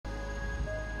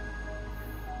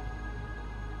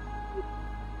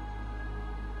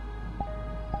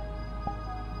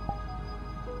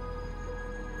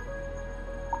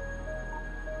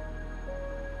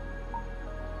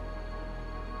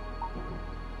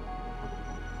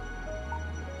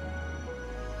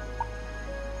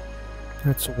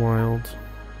That's wild.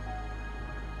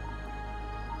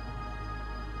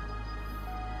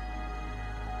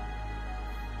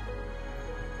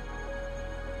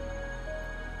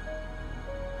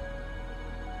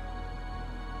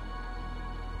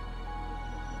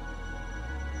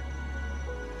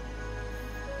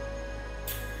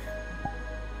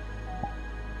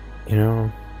 You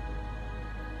know,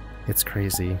 it's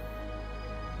crazy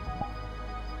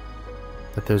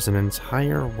that there's an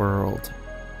entire world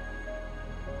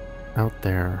out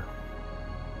there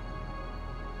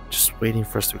just waiting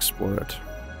for us to explore it.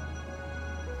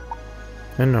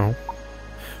 And no,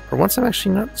 for once I'm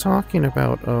actually not talking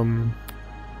about, once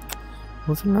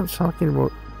I'm not talking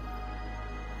about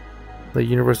the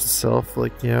universe itself.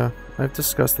 Like, yeah, I've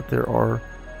discussed that there are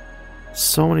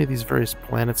so many of these various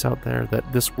planets out there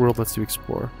that this world lets you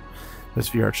explore, this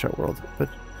VR chat world, but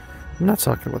I'm not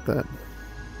talking about that.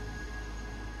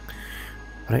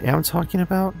 What I am talking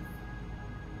about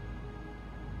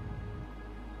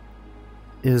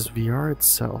is VR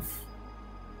itself.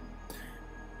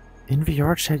 In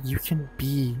VR chat, you can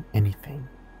be anything.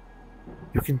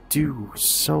 You can do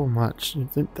so much.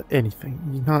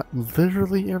 Anything. Not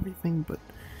literally everything, but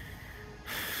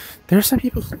there are some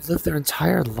people who live their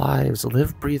entire lives,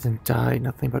 live, breathe, and die,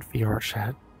 nothing but VR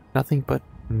chat. Nothing but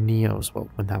Neos, well,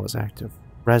 when that was active.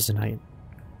 Resonate.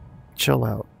 Chill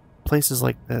out. Places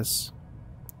like this.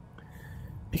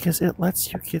 Because it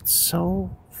lets you get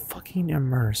so fucking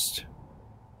immersed.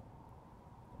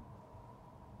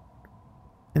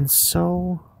 And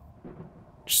so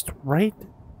just right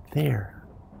there.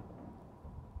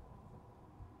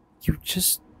 You're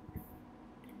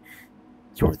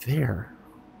there.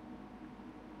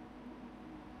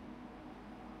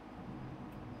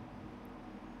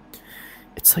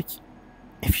 It's like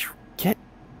if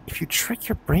you trick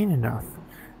your brain enough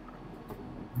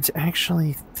into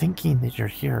actually thinking that you're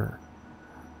here,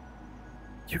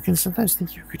 you can sometimes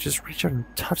think you could just reach out and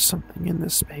touch something in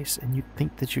this space and you'd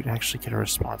think that you'd actually get a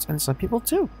response. And some people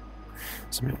do.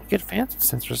 Some people get phantom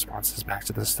sense responses back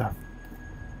to this stuff.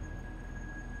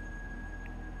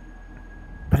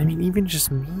 But I mean, even just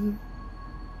me,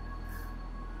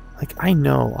 like, I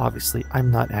know, obviously, I'm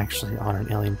not actually on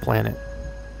an alien planet.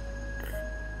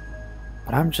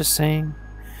 But I'm just saying,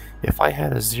 if I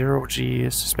had a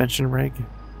 0G suspension rig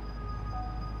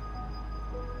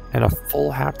and a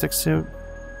full haptic suit,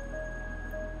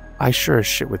 I sure as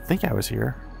shit would think I was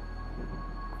here.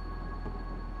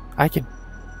 I could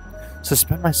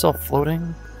suspend myself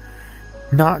floating,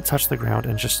 not touch the ground,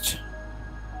 and just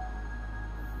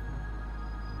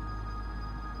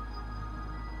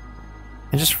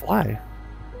fly.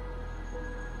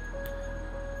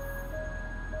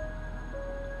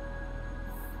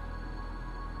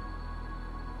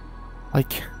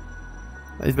 Like,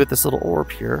 with this little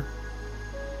orb here,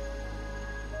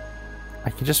 I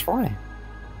can just fly.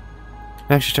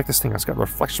 And actually, check this thing. It's got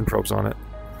reflection probes on it.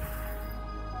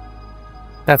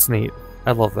 That's neat.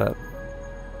 I love that.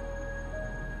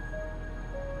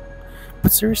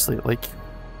 But seriously, like,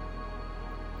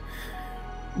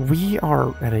 we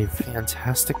are at a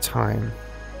fantastic time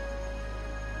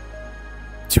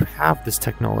to have this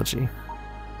technology,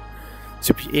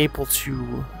 to be able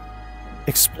to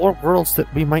explore worlds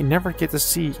that we might never get to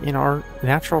see in our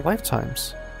natural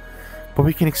lifetimes, but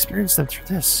we can experience them through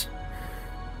this.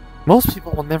 Most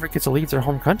people will never get to leave their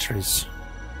home countries.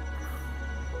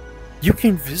 You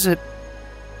can visit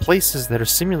places that are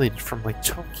simulated from, like,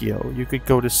 Tokyo. You could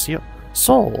go to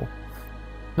Seoul,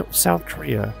 no, South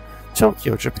Korea,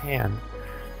 Tokyo, Japan.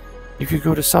 You could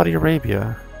go to Saudi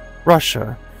Arabia,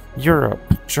 Russia,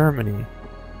 Europe, Germany.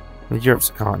 Well, Europe's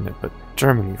a continent, but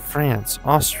Germany, France,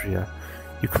 Austria,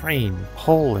 Ukraine,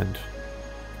 Poland,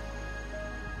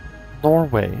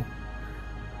 Norway,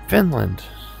 Finland,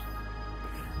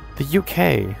 the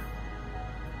UK,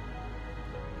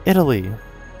 Italy,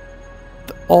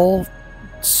 all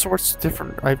sorts of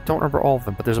different, I don't remember all of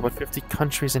them, but there's about 50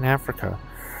 countries in Africa,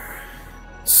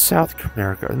 South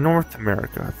America, North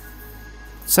America,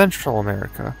 Central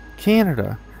America,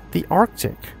 Canada, the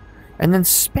Arctic, and then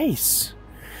space.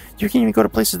 You can even go to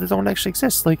places that don't actually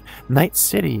exist, like Night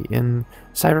City in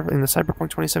the Cyberpunk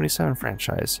 2077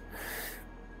 franchise.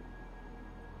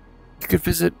 You could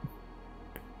visit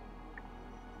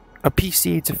a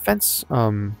PCA defense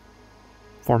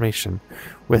formation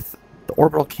with the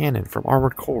orbital cannon from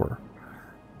Armored Core.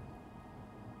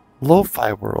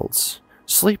 Lo-fi worlds,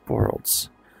 sleep worlds.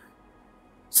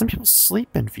 Some people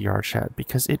sleep in VR chat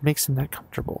because it makes them that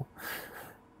comfortable.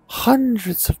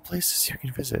 Hundreds of places you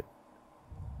can visit.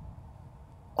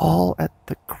 All at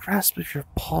the grasp of your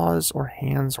paws or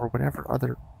hands or whatever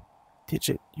other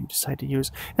digit you decide to use.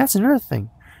 And that's another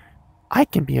thing. I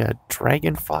can be a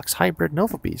dragon fox hybrid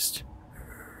Nova Beast.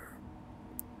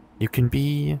 You can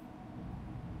be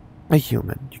a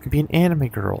human. You can be an anime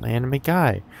girl, an anime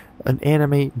guy, an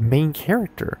anime main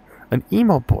character, an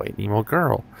emo boy, an emo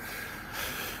girl,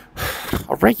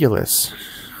 a Regulus.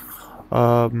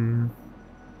 Trying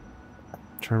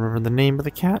to remember the name of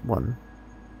the cat one.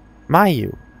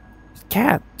 Mayu.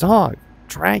 Cat, dog,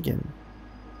 dragon,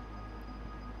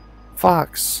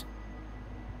 fox,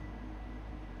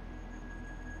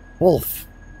 wolf,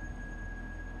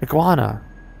 iguana,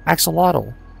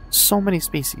 axolotl. So many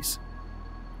species.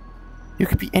 You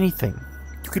could be anything.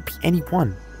 You could be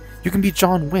anyone. You can be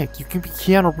John Wick. You can be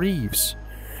Keanu Reeves.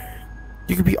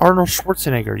 You can be Arnold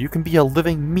Schwarzenegger. You can be a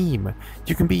living meme.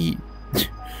 You can be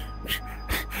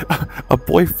a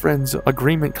boyfriend's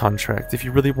agreement contract if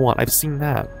you really want. I've seen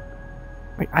that.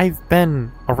 I've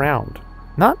been around.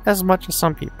 Not as much as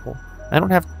some people. I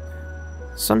don't have...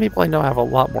 Some people I know have a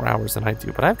lot more hours than I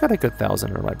do, but I've got a good 1,000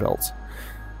 under my belt.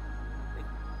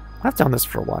 I've done this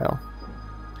for a while.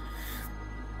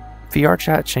 VR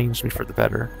chat changed me for the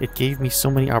better. It gave me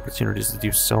so many opportunities to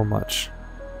do so much.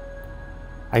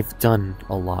 I've done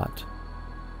a lot.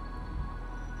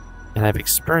 And I've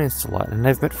experienced a lot. And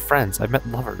I've met friends. I've met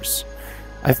lovers.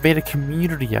 I've made a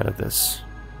community out of this.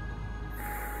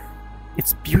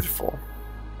 It's beautiful.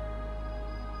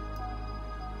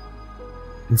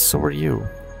 And so are you.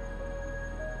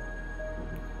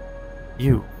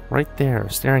 You, right there,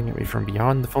 staring at me from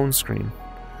beyond the phone screen.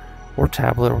 Or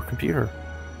tablet or computer.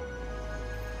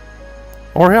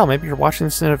 Or hell, maybe you're watching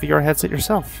this in a VR headset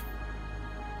yourself.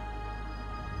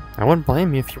 I wouldn't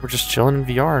blame you if you were just chilling in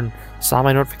VR and saw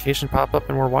my notification pop up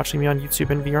and were watching me on YouTube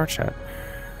in VR chat.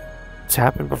 It's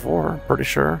happened before, pretty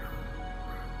sure.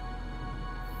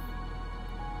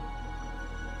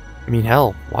 I mean,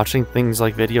 hell, watching things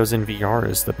like videos in VR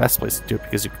is the best place to do it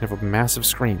because you can have a massive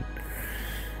screen.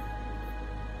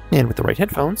 And with the right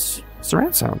headphones,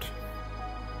 surround sound.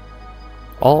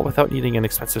 All without needing an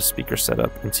expensive speaker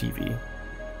setup and TV.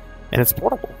 And it's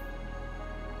portable.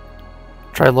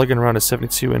 Try lugging around a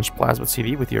 72-inch plasma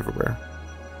TV with you everywhere.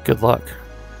 Good luck.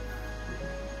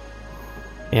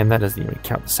 And that doesn't even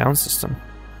count the sound system.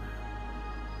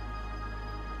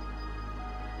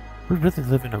 We really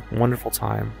live in a wonderful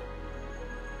time.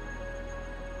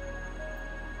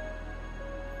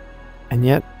 And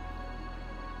yet,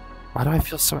 why do I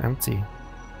feel so empty?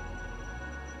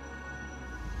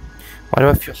 Why do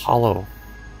I feel hollow?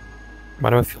 Why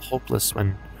do I feel hopeless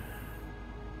when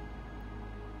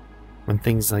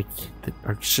things like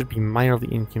that should be minorly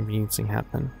inconveniencing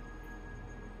happen?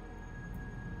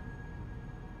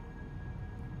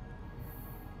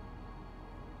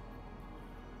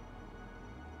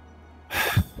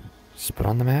 Just put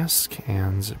on the mask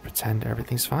and pretend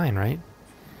everything's fine, right?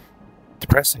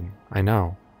 Depressing, I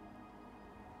know.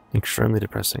 Extremely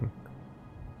depressing.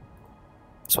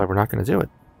 That's why we're not going to do it.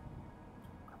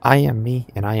 I am me,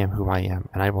 and I am who I am,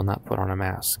 and I will not put on a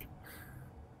mask.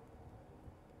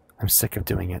 I'm sick of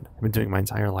doing it. I've been doing it my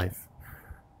entire life.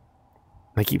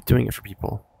 And I keep doing it for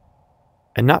people.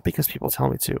 And not because people tell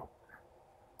me to,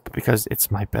 but because it's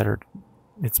my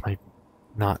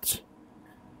not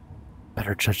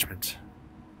better judgment.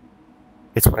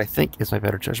 It's what I think is my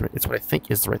better judgment. It's what I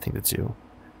think is the right thing to do.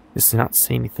 Is to not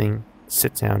say anything,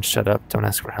 sit down, shut up, don't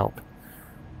ask for help.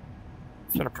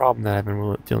 It's been a problem that I've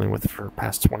been dealing with for the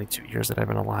past 22 years that I've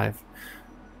been alive.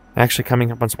 Actually coming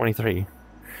up on 23.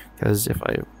 Because if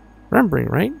I'm remembering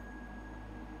right,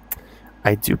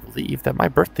 I do believe that my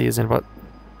birthday is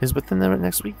within the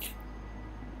next week.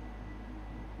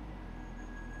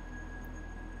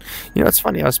 You know, it's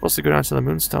funny, I was supposed to go down to the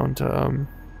Moonstone to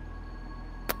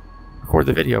record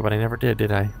the video, but I never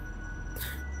did I?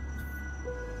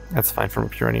 That's fine from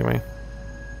up here anyway.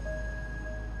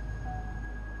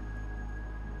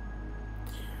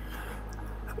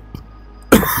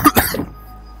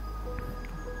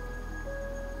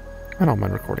 I don't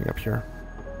mind recording up here.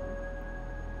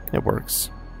 It works.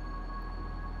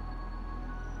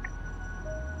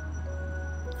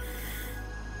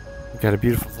 We've got a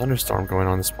beautiful thunderstorm going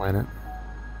on this planet.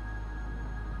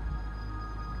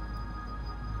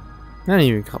 I didn't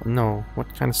even know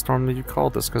what kind of storm did you call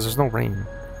this, because there's no rain.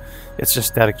 It's just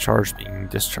static charge being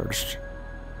discharged.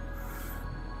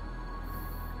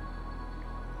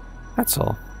 That's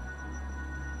all.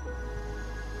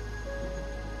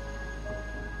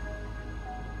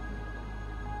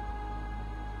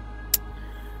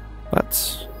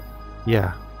 But,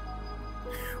 yeah.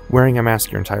 Wearing a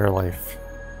mask your entire life.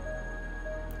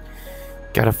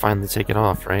 Gotta finally take it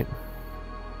off, right?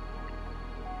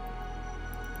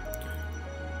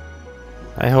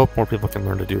 I hope more people can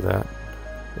learn to do that.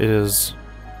 It is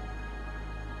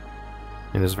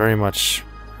It is very much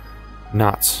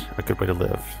not a good way to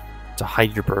live. To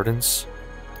hide your burdens,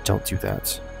 don't do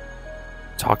that.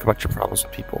 Talk about your problems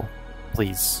with people,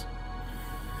 please.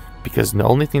 Because the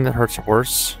only thing that hurts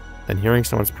worse than hearing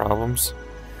someone's problems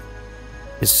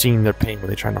is seeing their pain when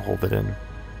they're trying to hold it in.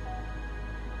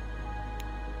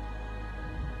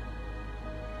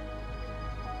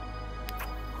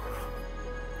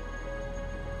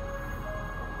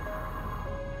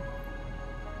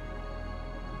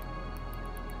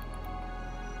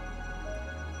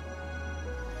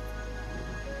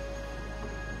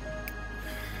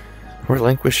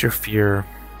 Relinquish your fear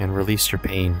and release your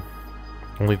pain.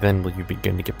 Only then will you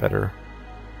begin to get better.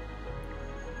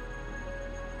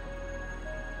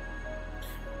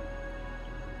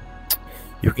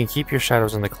 You can keep your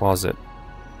shadows in the closet,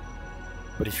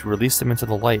 but if you release them into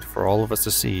the light for all of us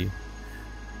to see,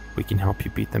 we can help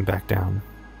you beat them back down.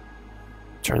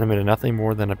 Turn them into nothing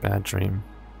more than a bad dream.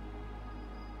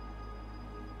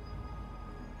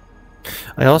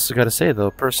 I also gotta say, though,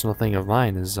 a personal thing of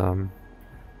mine is,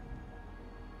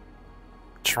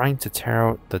 trying to tear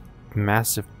out the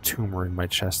massive tumor in my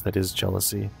chest that is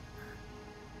jealousy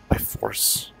by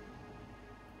force,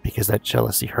 because that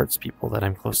jealousy hurts people that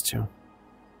I'm close to.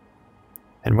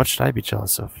 And what should I be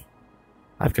jealous of?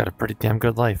 I've got a pretty damn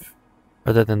good life.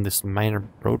 Other than this minor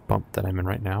road bump that I'm in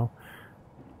right now,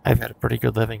 I've had a pretty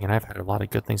good living and I've had a lot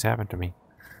of good things happen to me.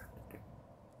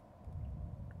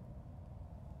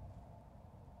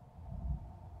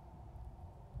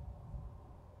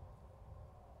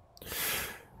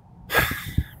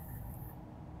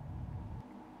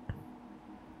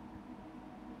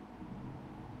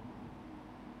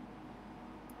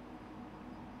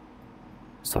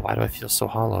 So why do I feel so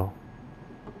hollow?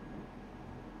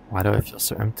 Why do I feel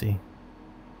so empty?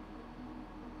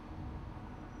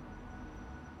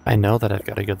 I know that I've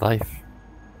got a good life.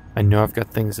 I know I've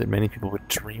got things that many people would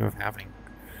dream of having.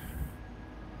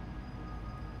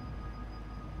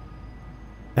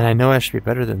 And I know I should be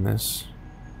better than this.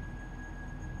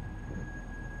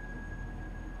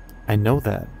 I know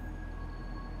that.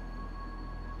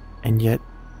 And yet,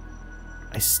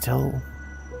 I still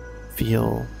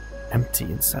feel empty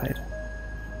inside.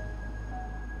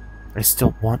 I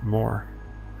still want more.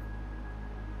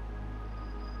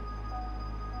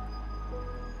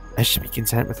 I should be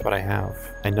content with what I have.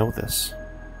 I know this.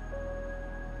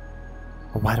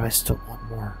 But why do I still want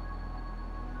more?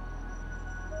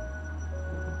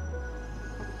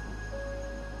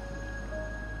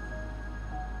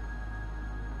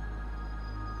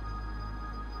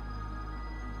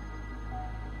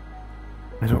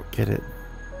 I don't get it.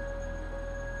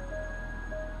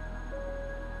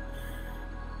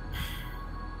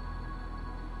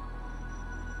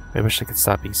 I wish I could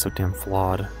stop being so damn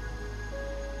flawed.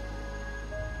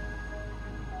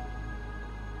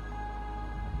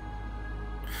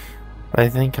 But I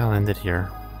think I'll end it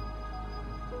here.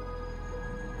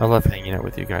 I love hanging out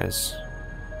with you guys.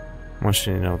 I want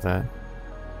you to know that.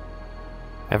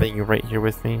 Having you right here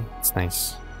with me, it's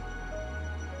nice.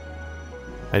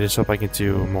 I just hope I can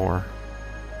do more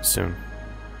soon.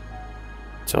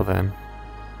 Till then,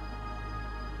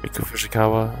 Miku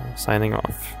Fushikawa signing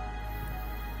off.